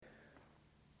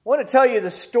I want to tell you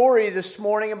the story this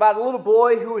morning about a little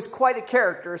boy who was quite a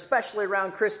character, especially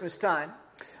around Christmas time.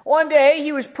 One day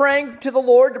he was praying to the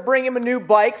Lord to bring him a new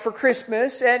bike for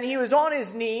Christmas, and he was on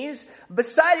his knees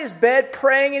beside his bed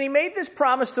praying, and he made this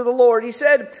promise to the Lord. He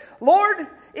said, "Lord,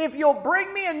 if you'll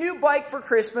bring me a new bike for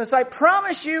Christmas, I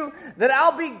promise you that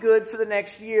I'll be good for the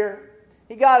next year."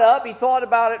 He got up, he thought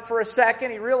about it for a second,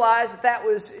 he realized that that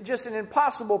was just an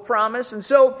impossible promise, and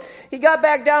so he got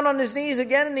back down on his knees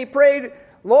again and he prayed,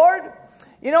 "Lord,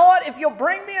 you know what? If you'll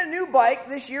bring me a new bike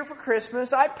this year for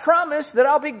Christmas, I promise that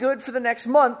I'll be good for the next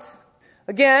month."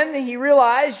 Again, he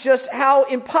realized just how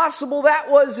impossible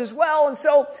that was as well, and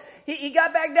so he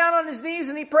got back down on his knees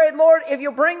and he prayed, "Lord, if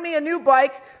you'll bring me a new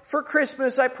bike for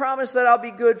Christmas, I promise that I'll be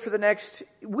good for the next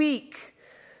week."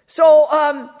 So,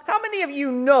 how many of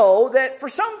you know that for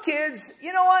some kids,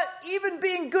 you know what, even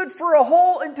being good for a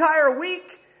whole entire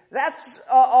week, that's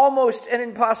almost an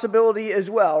impossibility as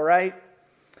well, right?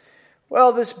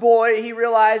 Well, this boy, he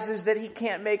realizes that he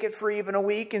can't make it for even a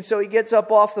week, and so he gets up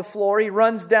off the floor, he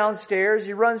runs downstairs,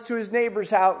 he runs to his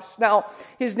neighbor's house. Now,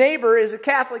 his neighbor is a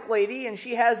Catholic lady, and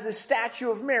she has this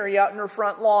statue of Mary out in her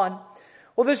front lawn.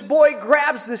 Well, this boy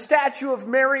grabs the statue of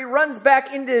Mary, runs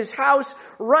back into his house,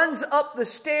 runs up the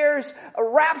stairs,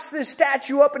 wraps this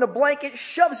statue up in a blanket,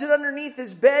 shoves it underneath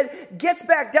his bed, gets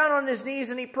back down on his knees,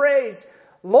 and he prays,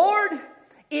 "Lord,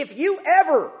 if you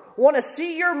ever want to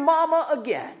see your mama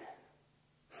again."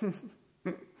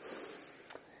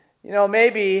 You know,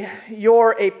 maybe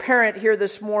you're a parent here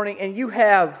this morning and you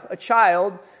have a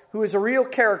child who is a real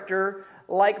character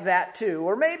like that too.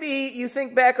 Or maybe you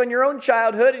think back on your own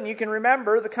childhood and you can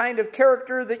remember the kind of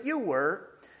character that you were.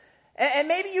 And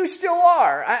maybe you still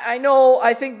are.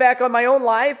 I think back on my own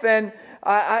life and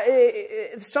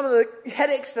some of the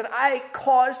headaches that I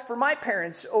caused for my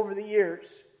parents over the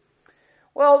years.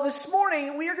 Well, this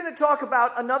morning we are going to talk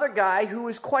about another guy who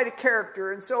is quite a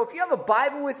character. And so if you have a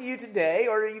Bible with you today,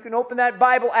 or you can open that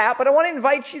Bible app, but I want to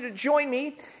invite you to join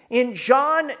me in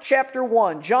John chapter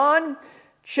 1. John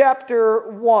chapter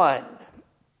 1.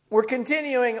 We're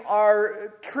continuing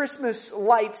our Christmas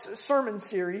Lights sermon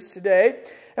series today,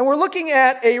 and we're looking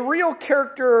at a real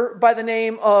character by the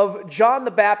name of John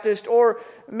the Baptist, or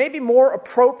maybe more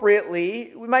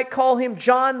appropriately, we might call him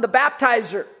John the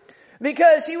Baptizer,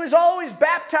 because he was always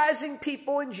baptizing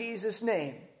people in Jesus'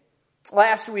 name.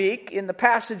 Last week, in the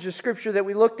passage of Scripture that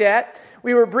we looked at,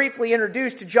 we were briefly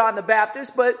introduced to John the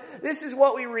Baptist, but this is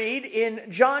what we read in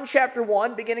John chapter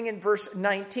 1, beginning in verse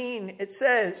 19. It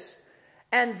says,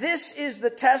 "And this is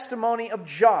the testimony of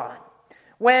John.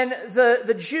 When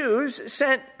the Jews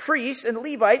sent priests and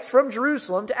Levites from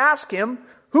Jerusalem to ask him,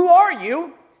 'Who are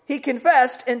you?' he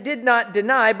confessed and did not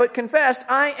deny, but confessed,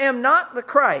 'I am not the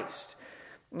Christ.'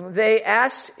 They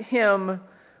asked him,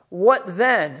 'What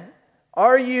then?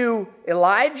 Are you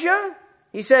Elijah?'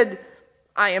 He said,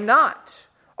 'I am not.'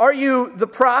 'Are you the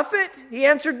prophet?' He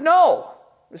answered, 'No.'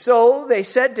 So they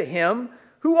said to him,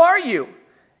 'Who are you?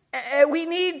 We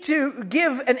need to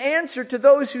give an answer to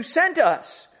those who sent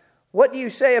us. What do you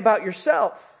say about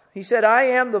yourself?' He said, 'I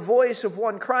am the voice of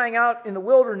one crying out in the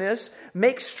wilderness,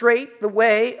 make straight the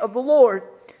way of the Lord,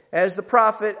 as the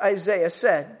prophet Isaiah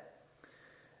said.'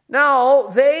 Now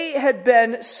they had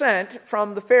been sent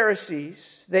from the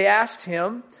Pharisees. They asked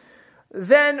him,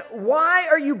 'Then why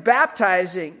are you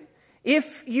baptizing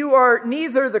if you are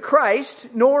neither the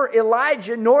Christ, nor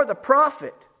Elijah, nor the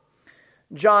prophet?'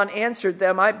 John answered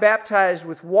them, 'I baptize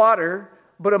with water,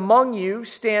 but among you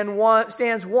stands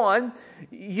one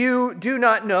you do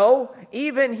not know,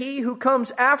 even he who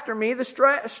comes after me, the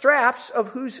straps of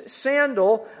whose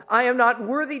sandal I am not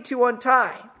worthy to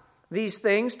untie.' These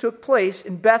things took place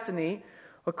in Bethany,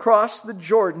 across the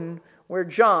Jordan, where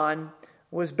John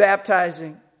was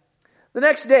baptizing. The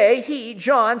next day,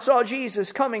 John, saw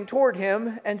Jesus coming toward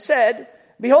him and said,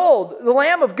 'Behold, the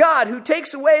Lamb of God who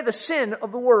takes away the sin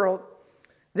of the world.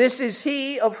 This is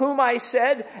he of whom I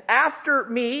said, after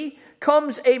me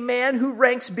comes a man who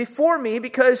ranks before me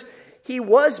because he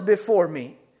was before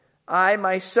me. I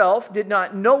myself did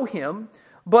not know him,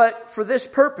 but for this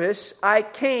purpose I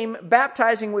came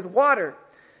baptizing with water,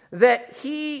 that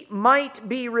he might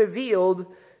be revealed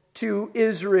to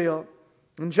Israel.'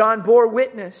 And John bore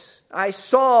witness, 'I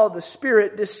saw the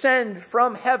Spirit descend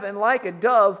from heaven like a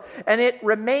dove, and it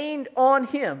remained on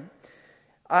him.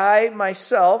 I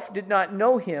myself did not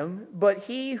know him, but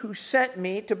he who sent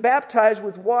me to baptize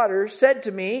with water said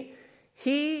to me,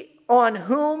 He on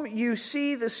whom you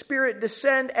see the Spirit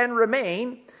descend and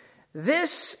remain,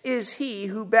 this is he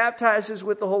who baptizes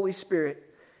with the Holy Spirit.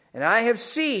 And I have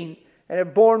seen and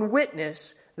have borne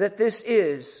witness that this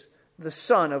is the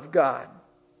Son of God.'"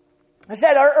 I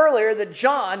said earlier that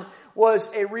John was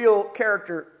a real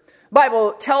character. The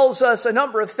Bible tells us a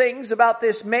number of things about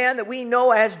this man that we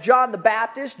know as John the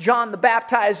Baptist, John the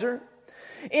Baptizer.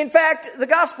 In fact, the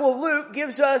Gospel of Luke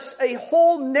gives us a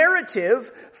whole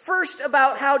narrative, first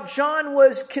about how John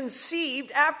was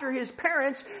conceived after his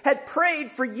parents had prayed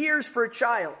for years for a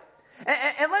child.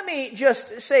 And let me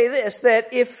just say this,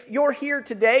 that if you're here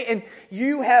today and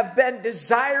you have been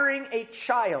desiring a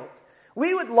child,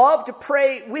 we would love to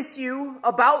pray with you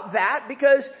about that,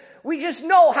 because we just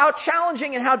know how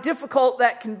challenging and how difficult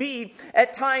that can be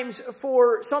at times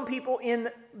for some people in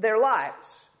their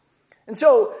lives. And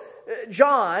so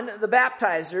John the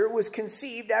Baptizer was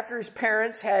conceived after his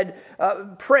parents had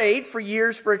prayed for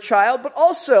years for a child, but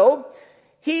also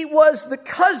he was the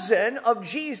cousin of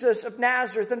Jesus of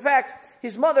Nazareth. In fact,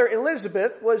 his mother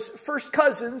Elizabeth was first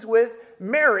cousins with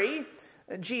Mary,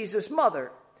 Jesus'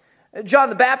 mother. John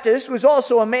the Baptist was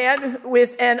also a man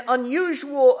with an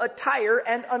unusual attire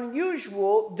and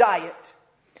unusual diet.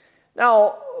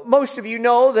 Now, most of you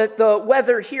know that the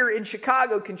weather here in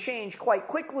Chicago can change quite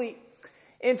quickly.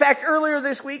 In fact, earlier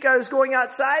this week I was going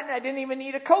outside and I didn't even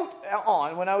need a coat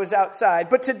on when I was outside.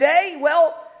 But today,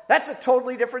 well, that's a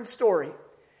totally different story.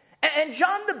 And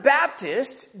John the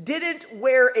Baptist didn't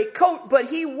wear a coat, but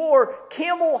he wore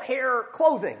camel hair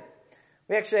clothing.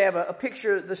 We actually have a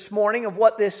picture this morning of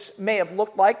what this may have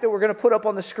looked like that we're going to put up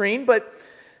on the screen. But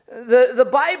the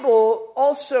Bible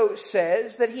also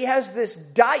says that he has this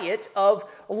diet of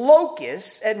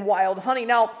locusts and wild honey.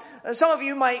 Now, some of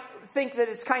you might think that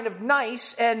it's kind of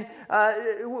nice and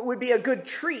would be a good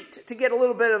treat to get a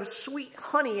little bit of sweet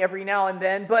honey every now and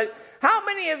then. But how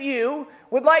many of you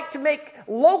would like to make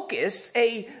locusts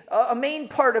a main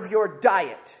part of your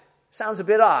diet? Sounds a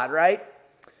bit odd, right?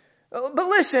 But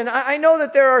listen, I know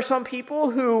that there are some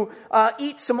people who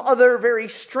eat some other very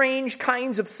strange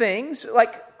kinds of things,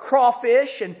 like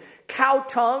crawfish and cow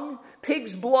tongue,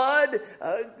 pig's blood,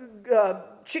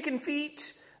 chicken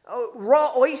feet,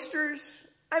 raw oysters.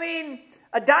 I mean,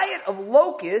 a diet of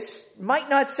locusts might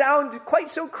not sound quite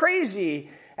so crazy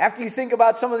after you think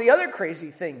about some of the other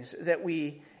crazy things that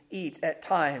we eat at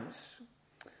times.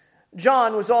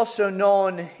 John was also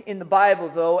known in the Bible,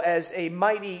 though, as a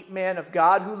mighty man of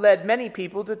God who led many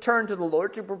people to turn to the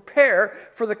Lord, to prepare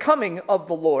for the coming of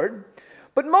the Lord.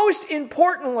 But most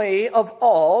importantly of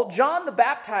all, John the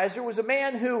Baptizer was a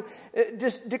man who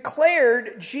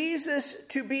declared Jesus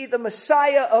to be the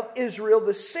Messiah of Israel,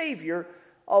 the Savior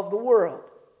of the world.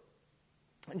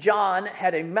 John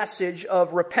had a message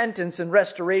of repentance and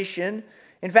restoration.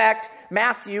 In fact,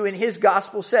 Matthew in his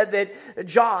gospel said that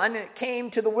John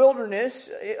came to the wilderness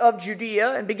of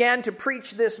Judea and began to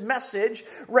preach this message: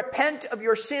 repent of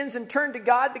your sins and turn to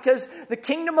God, because the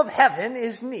kingdom of heaven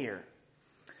is near.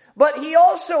 But he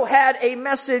also had a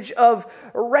message of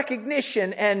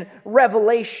recognition and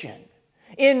revelation.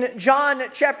 In John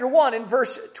chapter 1, in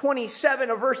verse 27,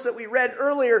 a verse that we read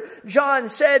earlier, John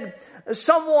said,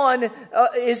 someone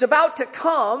is about to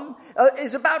come,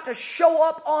 is about to show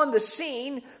up on the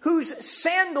scene, whose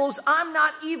sandals I'm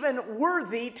not even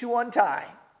worthy to untie.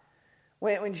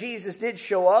 When Jesus did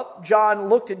show up, John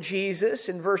looked at Jesus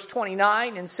in verse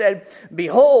 29 and said,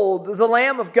 behold, the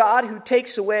Lamb of God who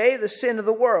takes away the sin of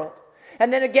the world.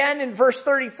 And then again in verse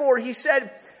 34, he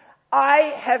said,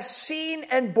 I have seen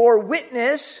and bore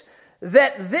witness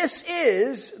that this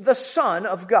is the Son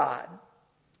of God.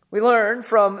 We learn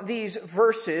from these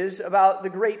verses about the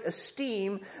great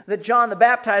esteem that John the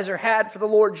Baptizer had for the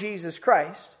Lord Jesus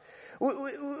Christ.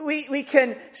 We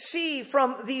can see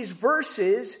from these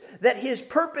verses that his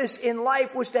purpose in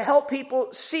life was to help people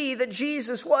see that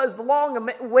Jesus was the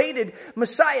long-awaited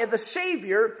Messiah, the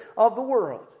Savior of the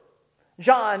world.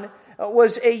 John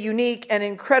was a unique and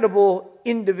incredible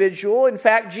individual. In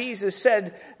fact, Jesus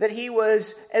said that he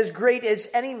was as great as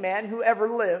any man who ever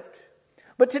lived.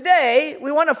 But today,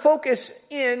 we want to focus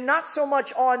in not so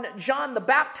much on John the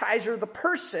Baptizer, the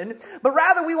person, but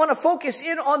rather we want to focus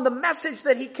in on the message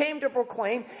that he came to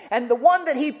proclaim and the one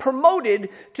that he promoted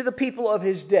to the people of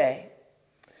his day.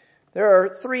 There are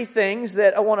three things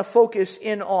that I want to focus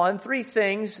in on, three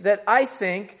things that I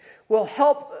think will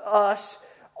help us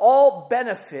all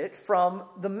benefit from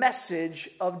the message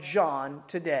of John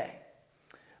today.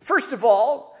 First of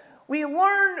all, we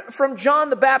learn from John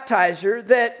the Baptizer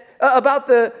that about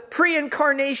the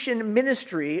pre-incarnation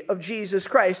ministry of Jesus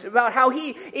Christ, about how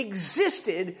he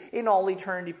existed in all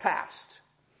eternity past.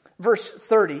 Verse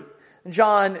 30,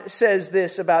 John says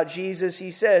this about Jesus.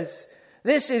 He says,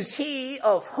 this is he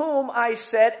of whom I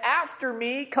said, after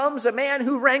me comes a man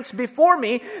who ranks before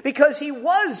me, because he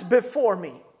was before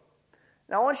me.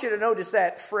 Now I want you to notice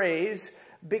that phrase,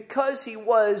 because he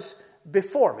was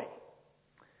before me.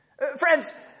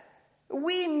 Friends,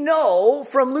 We know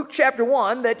from Luke chapter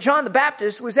 1 that John the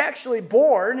Baptist was actually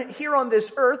born here on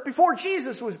this earth before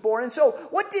Jesus was born. And so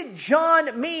what did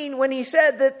John mean when he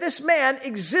said that this man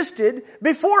existed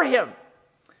before him?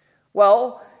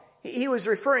 Well, he was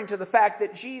referring to the fact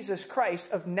that Jesus Christ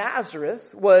of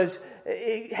Nazareth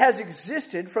has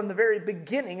existed from the very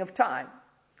beginning of time.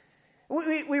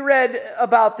 We read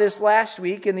about this last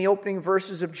week in the opening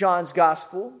verses of John's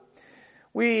Gospel.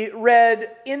 We read,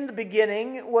 in the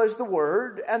beginning was the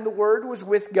Word, and the Word was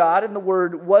with God, and the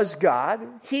Word was God.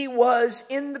 He was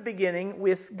in the beginning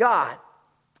with God.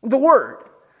 The Word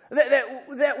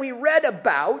that we read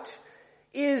about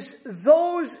in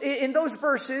those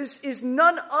verses is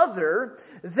none other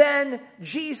than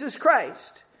Jesus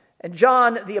Christ. And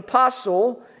John the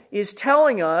Apostle is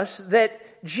telling us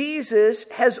that Jesus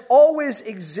has always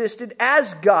existed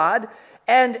as God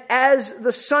and as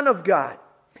the Son of God.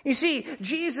 You see,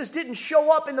 Jesus didn't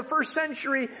show up in the first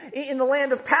century in the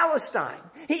land of Palestine.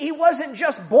 He wasn't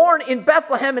just born in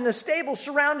Bethlehem in a stable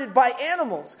surrounded by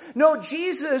animals. No,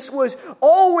 Jesus was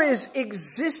always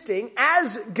existing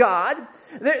as God.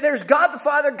 There's God the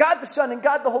Father, God the Son, and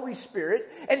God the Holy Spirit.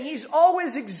 And He's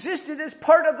always existed as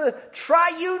part of the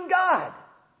triune God.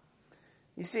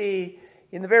 You see,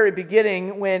 in the very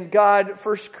beginning, when God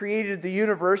first created the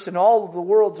universe and all of the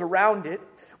worlds around it,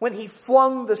 when He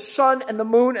flung the sun and the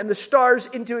moon and the stars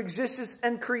into existence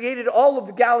and created all of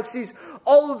the galaxies,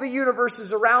 all of the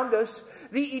universes around us,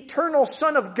 the eternal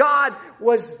Son of God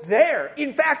was there.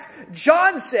 In fact,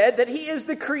 John said that He is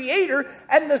the creator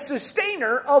and the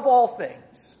sustainer of all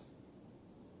things.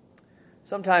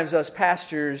 Sometimes us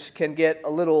pastors can get a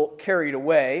little carried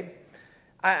away.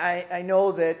 I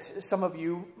know that some of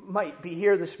you might be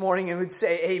here this morning and would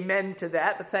say amen to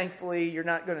that, but thankfully you're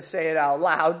not going to say it out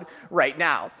loud right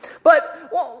now. But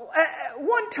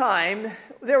one time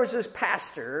there was this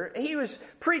pastor. He was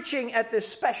preaching at this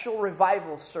special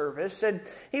revival service, and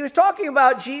he was talking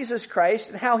about Jesus Christ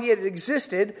and how He had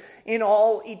existed in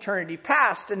all eternity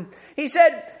past. And he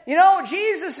said,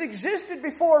 Jesus existed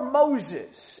before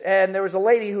Moses. And there was a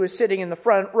lady who was sitting in the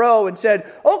front row and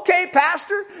said, "Okay,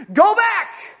 pastor, go back.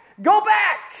 Go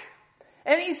back."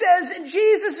 And he says, "And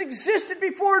Jesus existed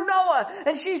before Noah."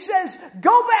 And she says,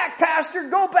 "Go back, pastor,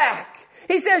 go back."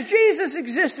 He says, "Jesus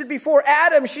existed before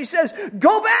Adam." She says,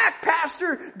 "Go back,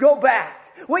 pastor, go back."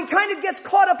 Well, he kind of gets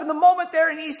caught up in the moment there,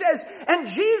 and he says, "And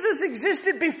Jesus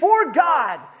existed before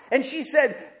God." And she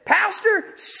said, "Pastor,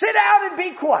 sit down and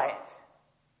be quiet."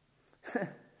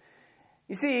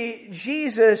 You see,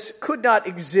 Jesus could not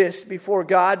exist before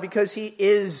God because He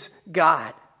is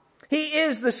God. He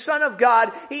is the Son of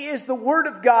God. He is the Word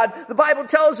of God. The Bible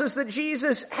tells us that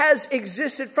Jesus has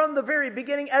existed from the very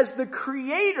beginning as the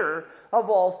creator of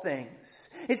all things.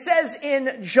 It says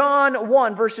in John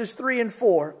 1, verses 3 and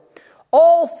 4,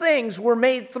 "All things were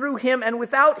made through Him, and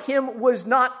without Him was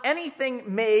not anything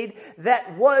made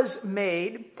that was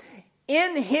made.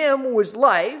 In Him was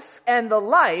life, and the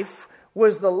life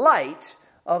was the light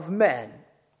of men."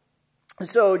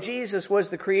 So Jesus was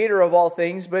the creator of all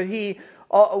things, but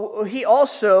we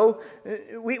also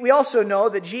know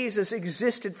that Jesus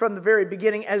existed from the very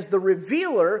beginning as the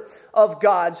revealer of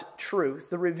God's truth.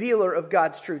 The revealer of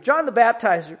God's truth. John the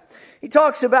Baptizer, he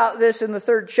talks about this in the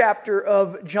 3rd chapter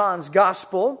of John's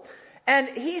Gospel. And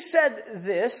he said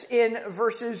this in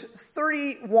verses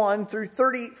 31 through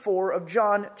 34 of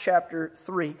John chapter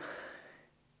 3.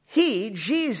 "He,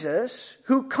 Jesus,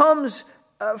 who comes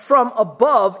from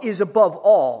above is above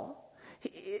all.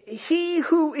 He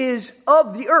who is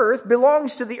of the earth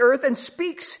belongs to the earth and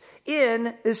speaks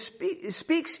in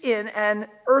an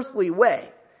earthly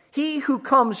way. He who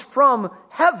comes from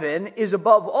heaven is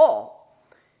above all.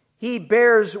 He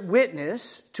bears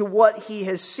witness to what he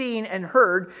has seen and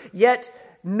heard, yet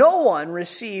no one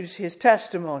receives his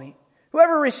testimony.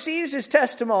 Whoever receives his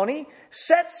testimony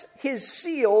sets his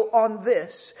seal on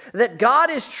this, that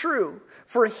God is true.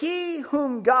 For he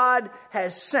whom God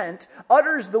has sent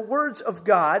utters the words of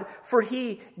God, for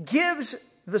He gives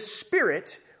the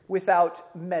Spirit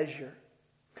without measure."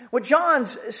 What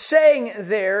John's saying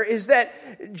there is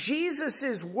that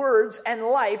Jesus' words and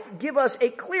life give us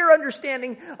a clear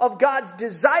understanding of God's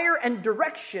desire and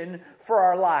direction for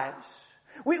our lives.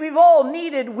 We've all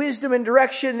needed wisdom and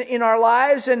direction in our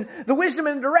lives, and the wisdom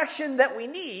and direction that we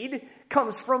need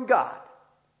comes from God.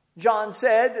 John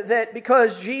said that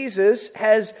because Jesus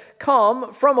has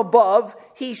come from above,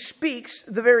 He speaks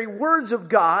the very words of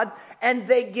God, and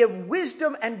they give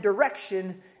wisdom and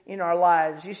direction in our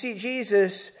lives. You see,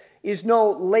 Jesus is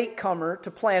no latecomer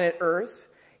to planet Earth.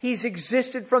 He's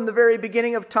existed from the very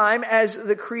beginning of time as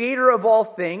the creator of all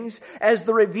things, as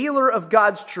the revealer of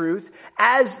God's truth,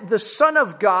 as the Son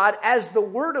of God, as the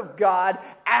Word of God,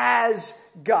 as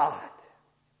God.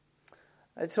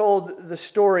 I told the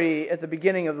story at the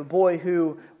beginning of the boy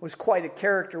who was quite a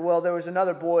character. Well, there was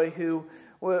another boy who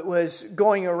was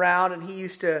going around and he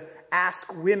used to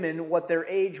ask women what their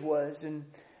age was. And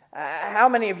how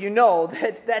many of you know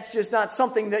that that's just not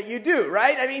something that you do,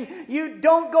 right? I mean, you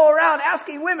don't go around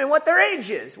asking women what their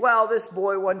age is. Well, this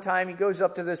boy one time, he goes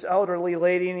up to this elderly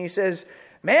lady and he says,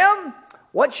 "Ma'am,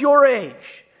 what's your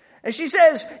age?" And she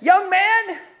says, "Young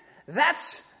man,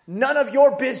 that's none of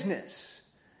your business."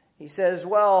 He says,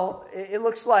 "Well, it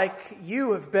looks like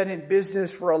you have been in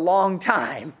business for a long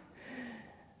time."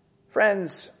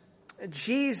 Friends,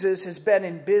 Jesus has been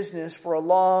in business for a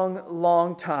long,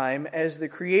 long time as the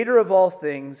creator of all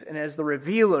things and as the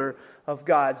revealer of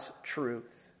God's truth.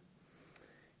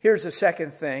 Here's the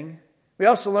second thing. We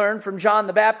also learned from John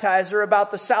the Baptizer about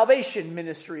the salvation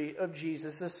ministry of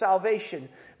Jesus, the salvation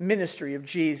ministry of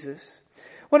Jesus.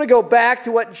 I want to go back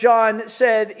to what John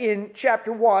said in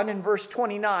chapter 1 and verse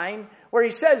 29, where he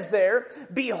says there,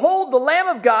 "Behold the Lamb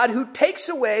of God who takes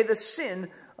away the sin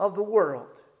of the world."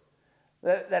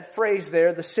 That phrase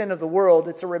there, the sin of the world,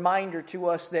 it's a reminder to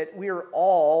us that we're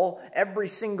all, every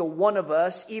single one of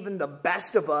us, even the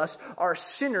best of us, are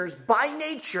sinners by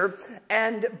nature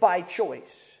and by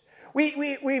choice.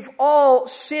 We've all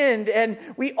sinned and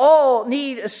we all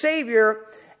need a Savior.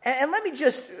 And let me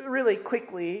just really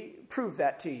quickly prove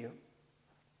that to you.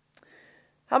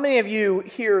 How many of you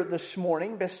here this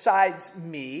morning, besides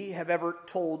me, have ever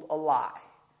told a lie?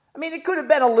 I mean, it could have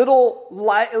been a little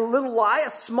lie, a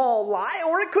small lie,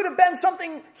 or it could have been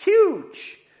something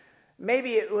huge.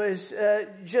 Maybe it was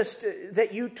just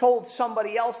that you told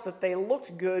somebody else that they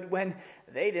looked good when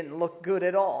they didn't look good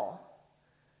at all.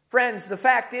 Friends, the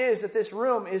fact is that this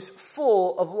room is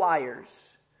full of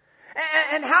liars.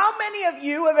 And how many of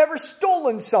you have ever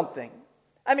stolen something?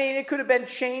 I mean, it could have been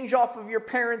change off of your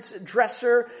parents'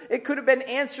 dresser. It could have been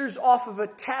answers off of a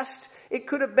test. It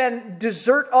could have been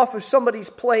dessert off of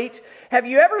somebody's plate. Have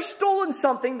you ever stolen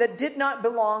something that did not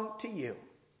belong to you?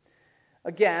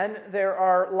 Again, there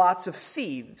are lots of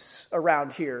thieves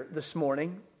around here this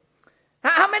morning.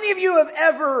 How many of you have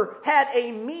ever had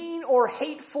a mean or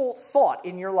hateful thought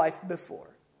in your life before?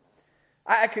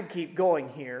 I could keep going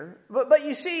here. But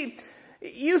you see,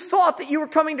 you thought that you were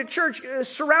coming to church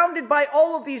surrounded by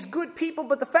all of these good people,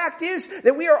 but the fact is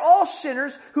that we are all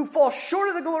sinners who fall short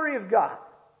of the glory of God.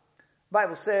 The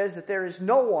Bible says that there is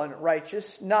no one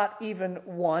righteous, not even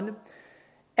one.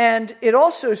 And it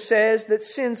also says that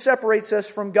sin separates us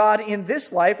from God in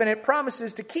this life, and it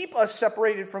promises to keep us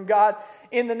separated from God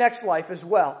in the next life as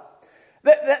well.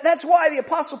 That's why the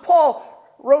Apostle Paul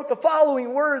wrote the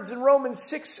following words in Romans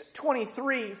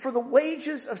 6:23, "For the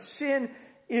wages of sin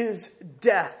is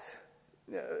death,"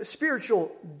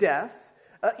 spiritual death,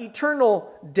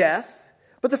 eternal death.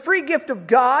 "But the free gift of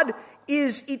God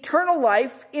is eternal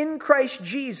life in Christ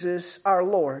Jesus our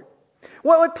Lord."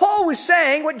 Well, what Paul was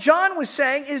saying, what John was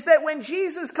saying, is that when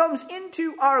Jesus comes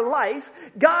into our life,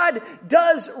 God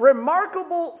does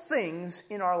remarkable things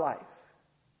in our life.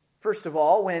 First of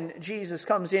all, when Jesus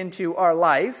comes into our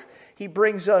life, He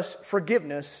brings us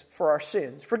forgiveness for our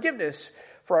sins. Forgiveness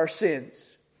for our sins.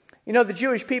 You know, the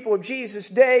Jewish people of Jesus'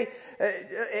 day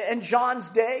and John's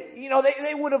day, you know,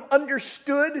 they would have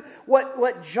understood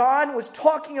what John was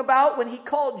talking about when he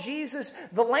called Jesus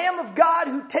the Lamb of God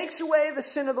who takes away the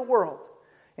sin of the world.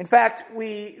 In fact,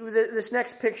 this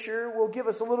next picture will give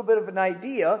us a little bit of an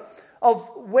idea of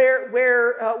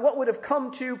what would have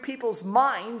come to people's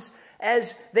minds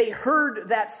as they heard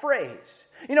that phrase.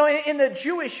 You know, in the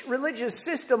Jewish religious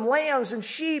system, lambs and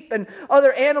sheep and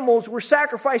other animals were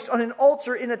sacrificed on an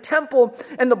altar in a temple,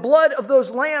 and the blood of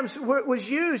those lambs was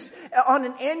used on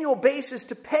an annual basis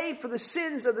to pay for the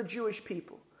sins of the Jewish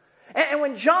people. And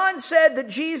when John said that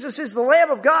Jesus is the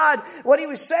Lamb of God, what he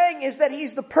was saying is that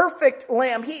He's the perfect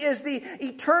Lamb. He is the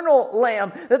eternal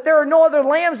Lamb. That there are no other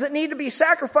lambs that need to be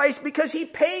sacrificed because He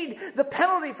paid the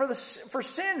penalty for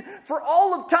sin for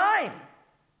all of time.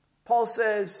 Paul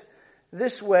says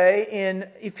this way in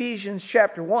Ephesians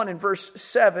chapter 1 and verse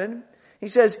 7. He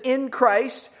says, "In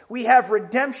Christ we have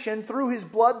redemption through His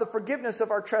blood, the forgiveness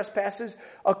of our trespasses,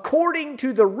 according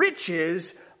to the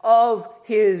riches of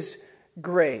His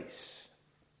grace."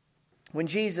 When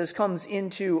Jesus comes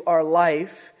into our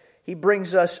life, He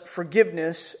brings us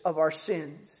forgiveness of our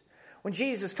sins. When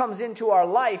Jesus comes into our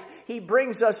life, He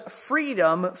brings us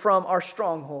freedom from our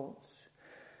strongholds.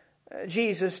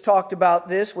 Jesus talked about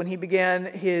this when He began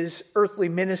His earthly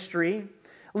ministry.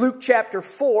 Luke chapter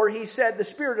 4, he said, "The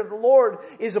Spirit of the Lord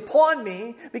is upon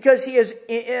me because he has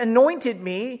anointed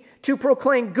me to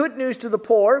proclaim good news to the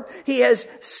poor. He has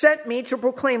sent me to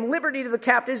proclaim liberty to the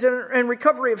captives and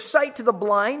recovery of sight to the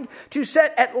blind, to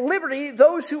set at liberty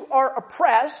those who are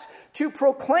oppressed, to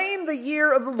proclaim the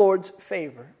year of the Lord's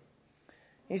favor."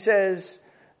 He says,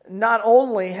 not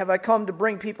only have I come to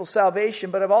bring people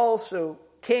salvation, but I've also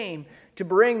came to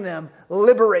bring them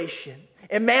liberation,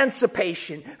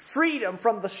 emancipation, freedom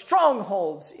from the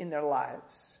strongholds in their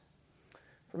lives.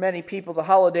 For many people, the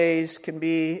holidays can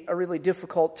be a really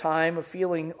difficult time of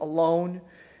feeling alone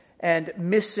and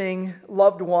missing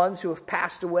loved ones who have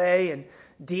passed away and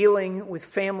dealing with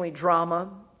family drama.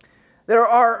 There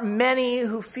are many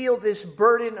who feel this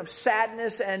burden of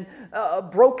sadness and a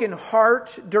broken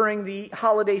heart during the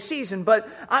holiday season. But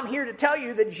I'm here to tell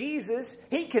you that Jesus,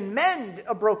 he can mend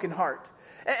a broken heart.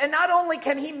 And not only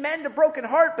can he mend a broken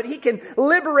heart, but he can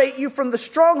liberate you from the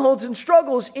strongholds and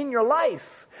struggles in your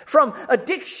life. From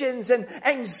addictions and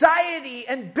anxiety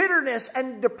and bitterness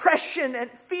and depression and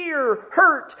fear,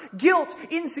 hurt, guilt,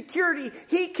 insecurity.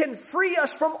 He can free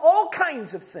us from all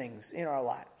kinds of things in our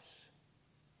lives.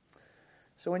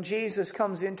 So when Jesus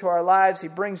comes into our lives, he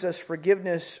brings us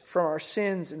forgiveness from our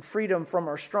sins and freedom from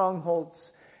our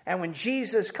strongholds. And when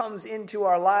Jesus comes into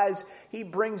our lives, he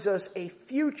brings us a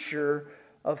future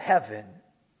of heaven.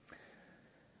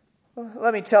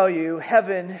 Let me tell you,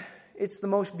 heaven, it's the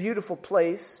most beautiful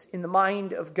place in the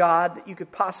mind of God that you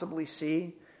could possibly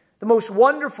see. The most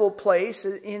wonderful place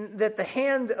that the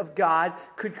hand of God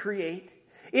could create.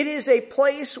 It is a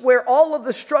place where all of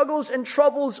the struggles and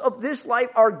troubles of this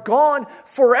life are gone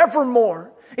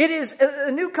forevermore. It is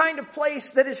a new kind of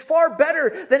place that is far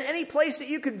better than any place that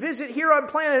you could visit here on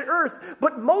planet Earth.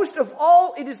 But most of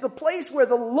all, it is the place where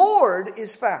the Lord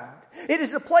is found. It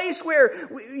is a place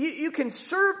where you can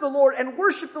serve the Lord and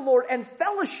worship the Lord and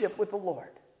fellowship with the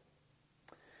Lord.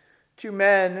 Two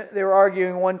men, they were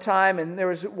arguing one time, and there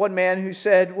was one man who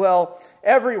said, "Well,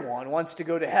 everyone wants to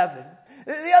go to heaven."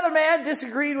 The other man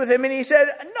disagreed with him and he said,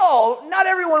 "No, not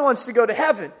everyone wants to go to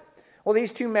heaven." Well,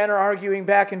 these two men are arguing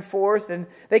back and forth and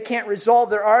they can't resolve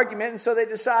their argument, and so they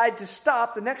decide to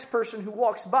stop the next person who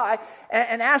walks by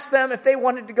and ask them if they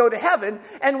wanted to go to heaven.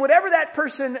 And whatever that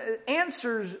person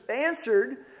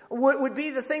answered would be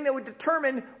the thing that would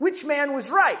determine which man was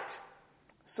right.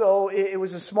 So it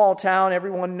was a small town.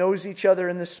 Everyone knows each other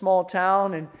in this small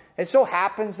town, and it so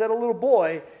happens that a little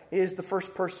boy is the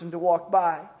first person to walk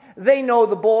by. They know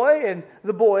the boy, and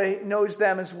the boy knows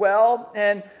them as well.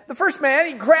 And the first man,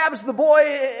 he grabs the boy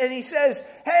and he says,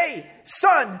 "Hey,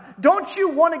 son, don't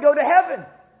you want to go to heaven?"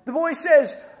 The boy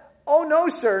says, "Oh, no,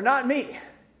 sir, not me."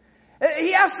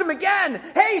 He asks him again,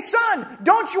 "Hey, son,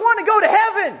 don't you want to go to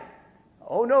heaven?"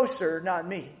 "Oh, no, sir, not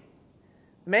me."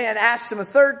 The man asks him a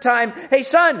third time, "Hey,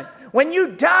 son, when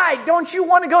you die, don't you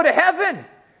want to go to heaven?"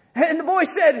 And the boy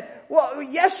said, "Well,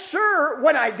 yes, sir,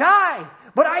 when I die.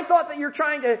 But I thought that you're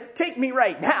trying to take me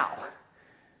right now."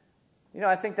 You know,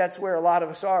 I think that's where a lot of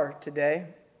us are today.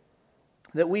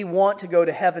 That we want to go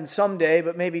to heaven someday,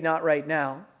 but maybe not right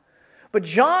now. But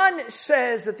John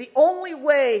says that the only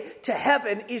way to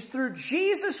heaven is through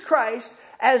Jesus Christ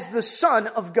as the Son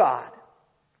of God.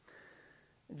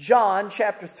 John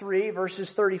chapter 3,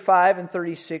 verses 35 and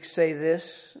 36 say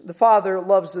this: "The Father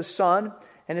loves the Son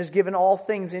and has given all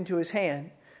things into his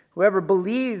hand. Whoever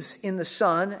believes in the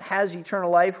Son has eternal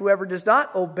life. Whoever does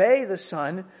not obey the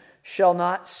Son shall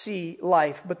not see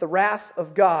life, but the wrath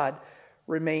of God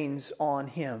remains on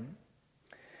him."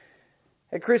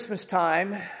 At Christmas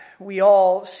time, we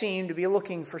all seem to be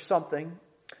looking for something.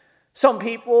 Some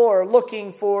people are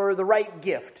looking for the right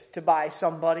gift to buy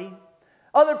somebody.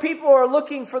 Other people are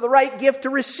looking for the right gift to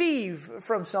receive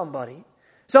from somebody.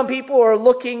 Some people are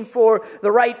looking for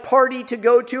the right party to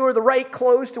go to or the right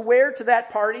clothes to wear to that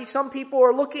party. Some people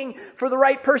are looking for the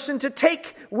right person to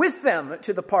take with them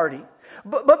to the party.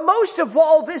 But most of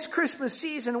all, this Christmas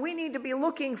season, we need to be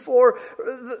looking for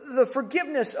the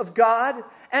forgiveness of God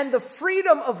and the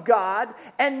freedom of God,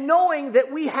 and knowing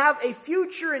that we have a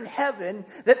future in heaven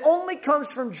that only comes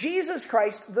from Jesus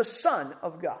Christ, the Son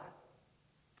of God.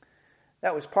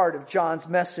 That was part of John's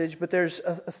message, but there's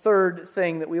a third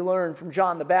thing that we learn from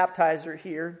John the Baptizer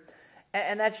here,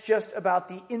 and that's just about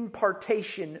the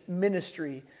impartation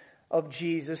ministry of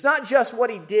Jesus. Not just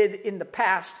what he did in the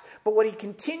past, but what he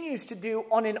continues to do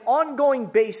on an ongoing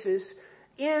basis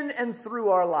in and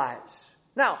through our lives.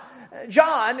 Now,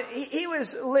 John, he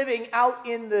was living out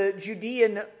in the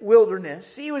Judean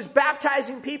wilderness. He was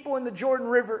baptizing people in the Jordan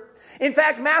River. In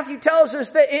fact, Matthew tells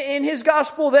us that in his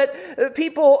gospel that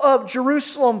people of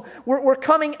Jerusalem were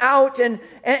coming out and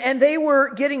they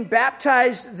were getting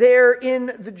baptized there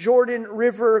in the Jordan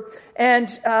River. And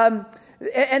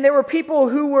there were people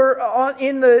who were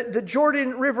in the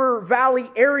Jordan River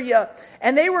Valley area,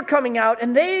 and they were coming out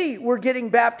and they were getting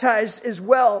baptized as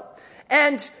well.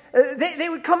 And they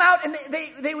would come out and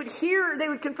they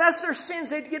would confess their sins.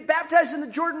 They'd get baptized in the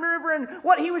Jordan River. And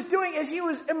what he was doing is he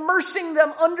was immersing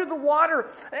them under the water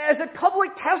as a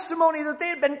public testimony that they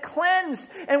had been cleansed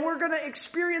and were going to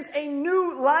experience a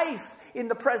new life in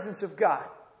the presence of God.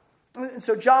 And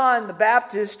so John the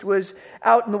Baptist was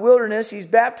out in the wilderness. He's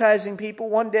baptizing people.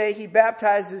 One day he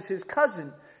baptizes his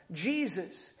cousin,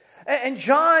 Jesus. And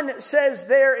John says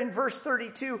there in verse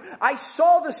 32, I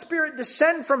saw the Spirit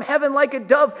descend from heaven like a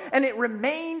dove, and it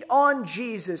remained on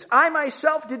Jesus. I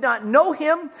myself did not know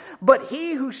him, but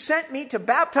he who sent me to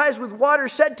baptize with water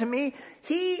said to me,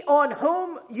 he on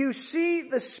whom you see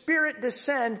the Spirit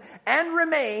descend and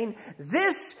remain,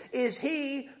 this is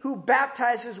he who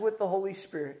baptizes with the Holy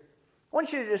Spirit. I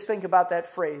want you to just think about that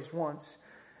phrase once.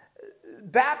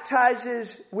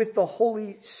 Baptizes with the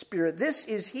Holy Spirit. This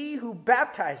is he who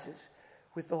baptizes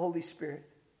with the Holy Spirit.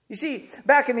 You see,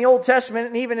 back in the Old Testament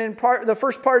and even in the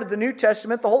first part of the New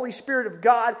Testament, the Holy Spirit of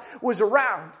God was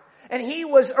around. And he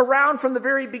was around from the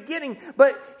very beginning,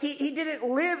 but he didn't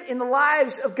live in the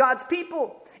lives of God's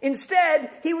people.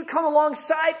 Instead, he would come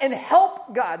alongside and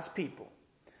help God's people.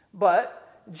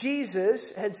 But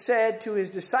Jesus had said to his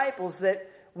disciples that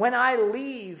when I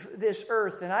leave this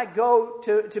earth and I go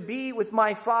to be with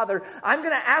my Father, I'm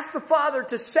going to ask the Father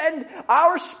to send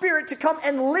our Spirit to come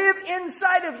and live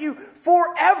inside of you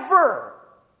forever.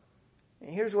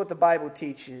 And here's what the Bible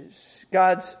teaches.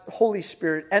 God's Holy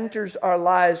Spirit enters our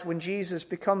lives when Jesus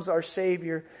becomes our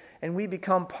Savior and we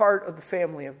become part of the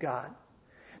family of God.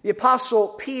 The Apostle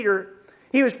Peter,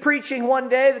 he was preaching one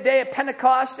day, the day of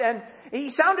Pentecost, and he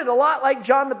sounded a lot like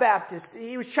John the Baptist.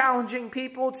 He was challenging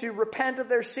people to repent of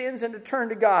their sins and to turn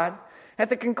to God. At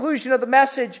the conclusion of the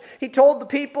message, he told the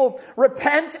people,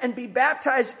 repent and be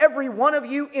baptized, every one of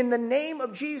you, in the name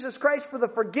of Jesus Christ for the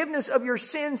forgiveness of your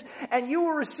sins, and you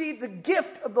will receive the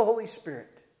gift of the Holy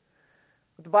Spirit.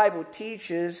 What the Bible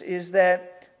teaches is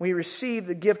that we receive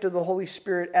the gift of the Holy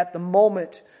Spirit at the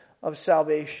moment of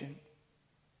salvation.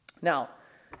 Now,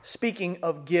 speaking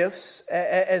of gifts,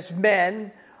 as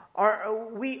men,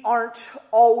 we aren't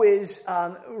always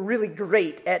really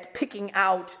great at picking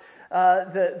out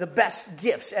the best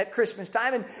gifts at Christmas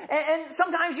time. And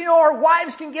sometimes, our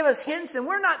wives can give us hints, and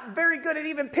we're not very good at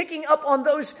even picking up on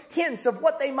those hints of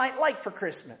what they might like for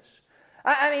Christmas.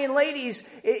 I mean, ladies,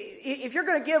 if you're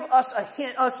going to give us a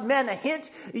hint, us men a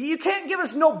hint, you can't give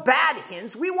us no bad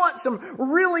hints. We want some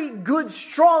really good,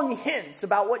 strong hints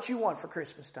about what you want for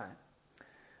Christmas time.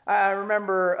 I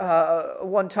remember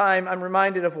one time I'm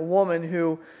reminded of a woman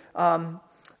who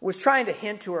was trying to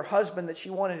hint to her husband that she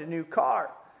wanted a new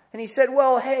car. And he said,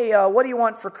 well, hey, what do you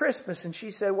want for Christmas? And she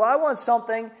said, well, I want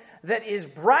something that is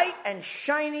bright and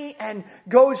shiny and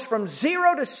goes from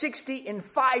 0 to 60 in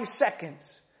 5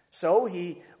 seconds. So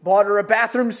he bought her a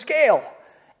bathroom scale.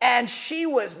 And she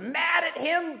was mad at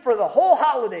him for the whole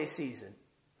holiday season.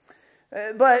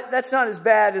 But that's not as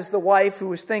bad as the wife who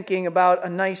was thinking about a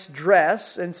nice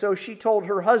dress. And so she told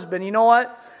her husband, you know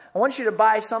what? I want you to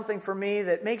buy something for me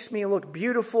that makes me look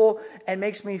beautiful and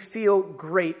makes me feel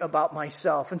great about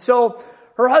myself. And so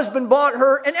her husband bought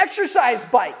her an exercise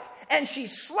bike, and she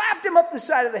slapped him up the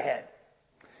side of the head.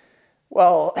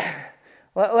 Well,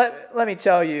 let me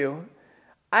tell you,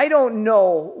 I don't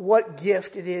know what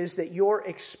gift it is that you're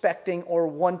expecting or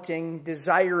wanting,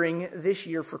 desiring this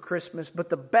year for Christmas, but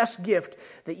the best gift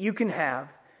that you can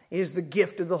have is the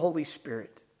gift of the Holy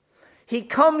Spirit. He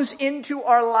comes into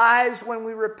our lives when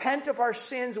we repent of our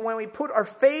sins, when we put our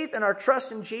faith and our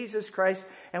trust in Jesus Christ,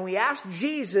 and we ask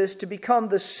Jesus to become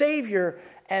the Savior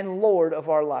and Lord of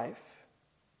our life.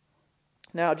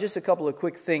 Now, just a couple of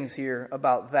quick things here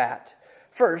about that.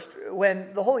 First,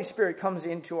 when the Holy Spirit comes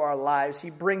into our lives, He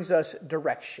brings us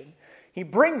direction. He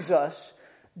brings us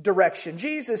direction.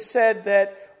 Jesus said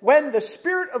that when the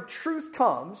Spirit of truth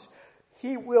comes,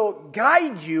 He will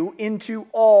guide you into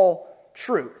all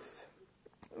truth.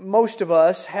 Most of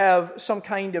us have some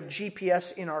kind of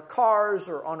GPS in our cars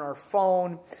or on our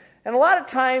phone. And a lot of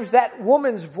times that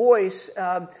woman's voice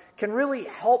can really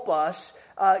help us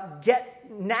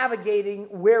get navigating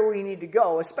where we need to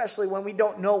go, especially when we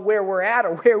don't know where we're at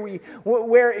or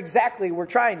where exactly we're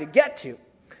trying to get to.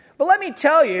 But let me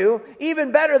tell you,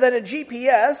 even better than a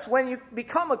GPS, when you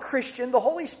become a Christian, the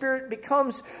Holy Spirit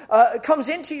comes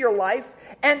into your life,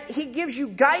 and He gives you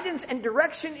guidance and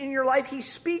direction in your life. He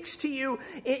speaks to you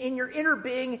in your inner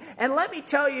being. And let me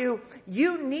tell you,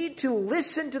 you need to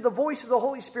listen to the voice of the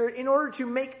Holy Spirit in order to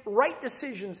make right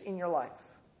decisions in your life.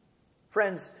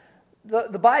 Friends,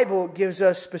 the Bible gives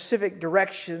us specific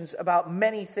directions about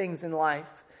many things in life.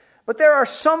 But there are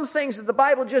some things that the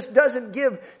Bible just doesn't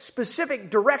give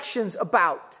specific directions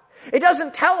about. It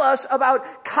doesn't tell us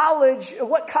about college,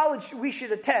 what college we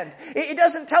should attend. It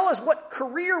doesn't tell us what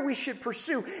career we should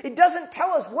pursue. It doesn't tell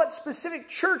us what specific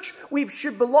church we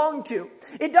should belong to.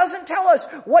 It doesn't tell us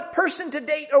what person to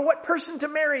date or what person to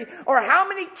marry or how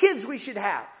many kids we should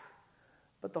have.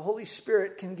 But the Holy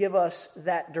Spirit can give us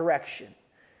that direction.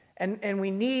 And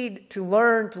we need to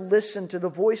learn to listen to the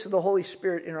voice of the Holy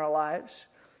Spirit in our lives.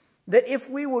 That if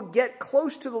we will get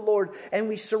close to the Lord and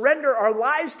we surrender our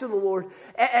lives to the Lord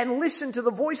and listen to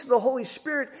the voice of the Holy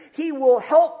Spirit, He will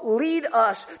help lead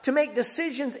us to make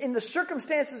decisions in the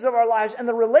circumstances of our lives and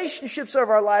the relationships of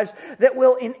our lives that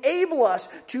will enable us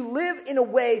to live in a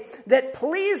way that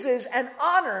pleases and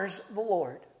honors the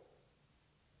Lord.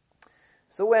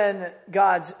 So when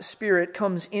God's Spirit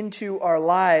comes into our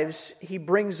lives, He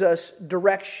brings us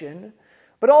direction.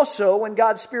 But also, when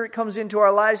God's Spirit comes into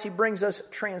our lives, He brings us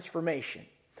transformation.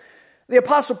 The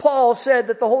Apostle Paul said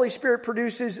that the Holy Spirit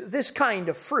produces this kind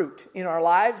of fruit in our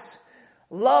lives: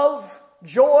 love,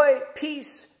 joy,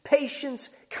 peace, patience,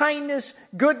 kindness,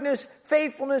 goodness,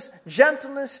 faithfulness,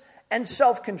 gentleness, and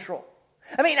self-control.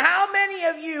 I mean, how many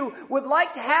of you would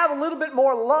like to have a little bit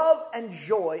more love and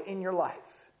joy in your life?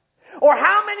 Or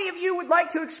how many of you would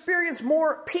like to experience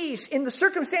more peace in the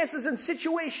circumstances and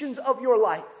situations of your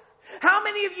life? How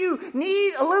many of you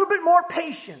need a little bit more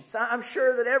patience? I'm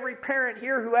sure that every parent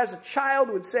here who has a child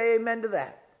would say amen to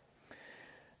that.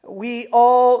 We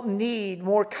all need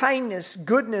more kindness,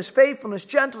 goodness, faithfulness,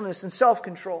 gentleness, and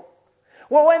self-control.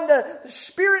 Well, when the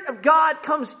Spirit of God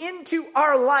comes into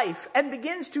our life and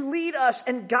begins to lead us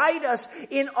and guide us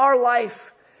in our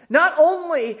life, not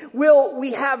only will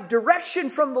we have direction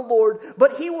from the Lord,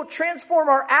 but He will transform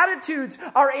our attitudes,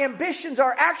 our ambitions,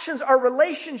 our actions, our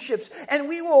relationships, and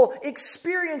we will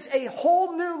experience a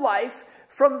whole new life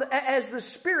as the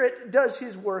Spirit does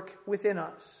His work within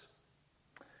us.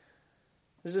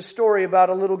 There's a story about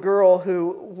a little girl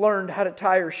who learned how to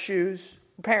tie her shoes.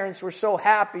 Parents were so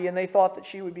happy, and they thought that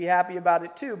she would be happy about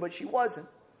it too, but she wasn't.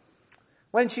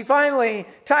 When she finally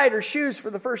tied her shoes for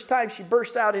the first time, she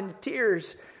burst out into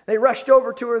tears. They rushed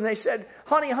over to her and they said,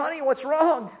 honey, what's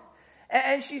wrong?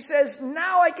 And she says,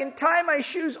 now I can tie my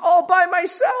shoes all by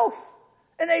myself.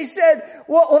 And they said,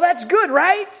 well, that's good,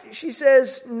 right? She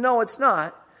says, no, it's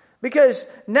not. Because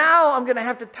now I'm going to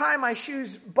have to tie my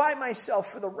shoes by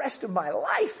myself for the rest of my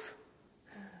life.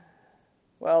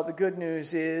 Well, the good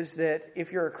news is that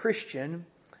if you're a Christian,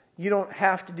 you don't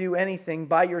have to do anything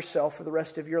by yourself for the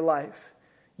rest of your life.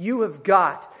 You have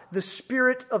got the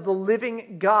Spirit of the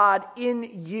living God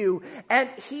in you, and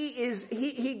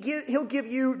He'll give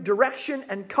you direction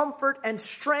and comfort and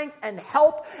strength and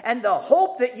help and the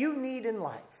hope that you need in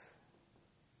life.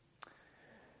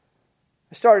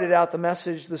 I started out the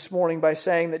message this morning by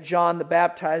saying that John the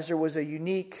Baptizer was a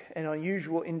unique and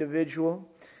unusual individual.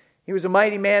 He was a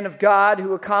mighty man of God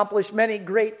who accomplished many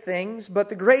great things, but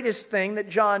the greatest thing that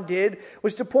John did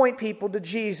was to point people to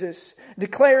Jesus,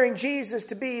 declaring Jesus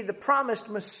to be the promised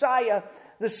Messiah,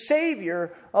 the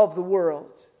Savior of the world.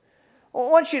 I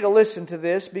want you to listen to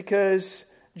this, because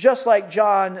just like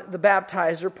John the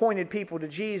Baptizer pointed people to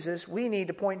Jesus, we need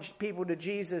to point people to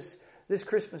Jesus this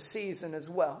Christmas season as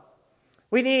well.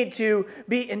 We need to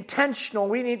be intentional.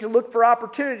 We need to look for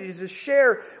opportunities to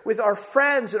share with our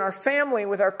friends and our family,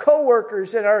 with our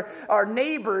coworkers and our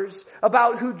neighbors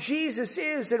about who Jesus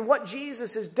is and what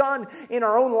Jesus has done in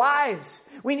our own lives.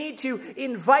 We need to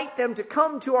invite them to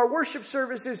come to our worship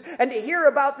services and to hear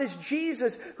about this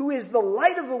Jesus who is the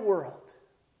light of the world.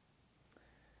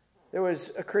 There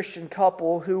was a Christian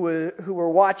couple who were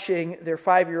watching their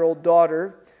 5-year-old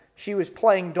daughter. She was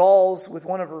playing dolls with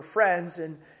one of her friends,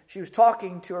 and she was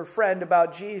talking to her friend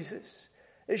about Jesus.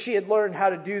 She had learned how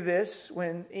to do this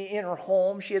when in her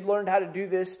home. She had learned how to do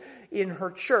this in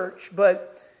her church.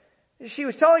 But she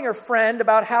was telling her friend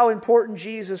about how important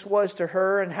Jesus was to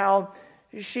her and how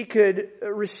she could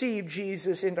receive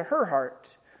Jesus into her heart.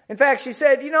 In fact, she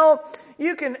said,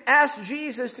 you can ask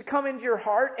Jesus to come into your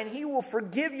heart and He will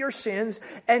forgive your sins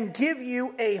and give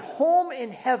you a home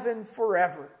in heaven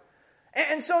forever.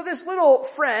 And so this little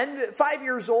friend, 5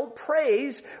 years old,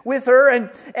 prays with her,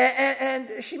 and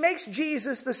she makes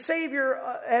Jesus the Savior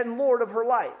and Lord of her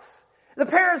life. The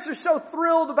parents are so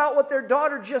thrilled about what their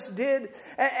daughter just did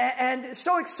and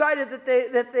so excited that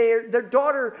their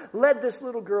daughter led this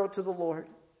little girl to the Lord.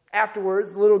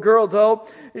 Afterwards, the little girl, though,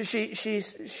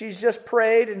 she's just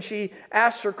prayed and she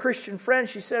asked her Christian friend,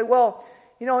 she said, well,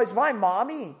 is my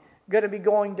mommy going to be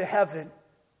going to heaven?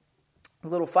 The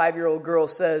little 5-year-old girl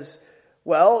says,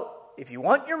 well, if you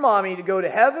want your mommy to go to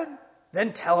heaven,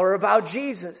 then tell her about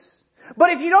Jesus.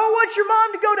 But if you don't want your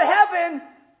mom to go to heaven,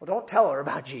 well, don't tell her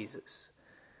about Jesus.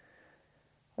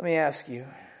 Let me ask you,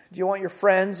 do you want your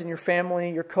friends and your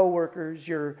family, your coworkers,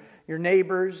 your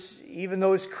neighbors, even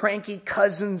those cranky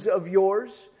cousins of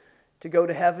yours to go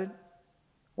to heaven?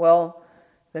 Well,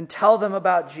 then tell them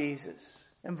about Jesus.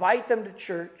 Invite them to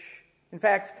church. In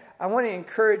fact, I want to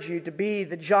encourage you to be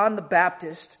the John the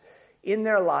Baptist in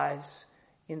their lives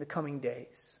in the coming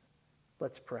days.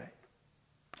 Let's pray.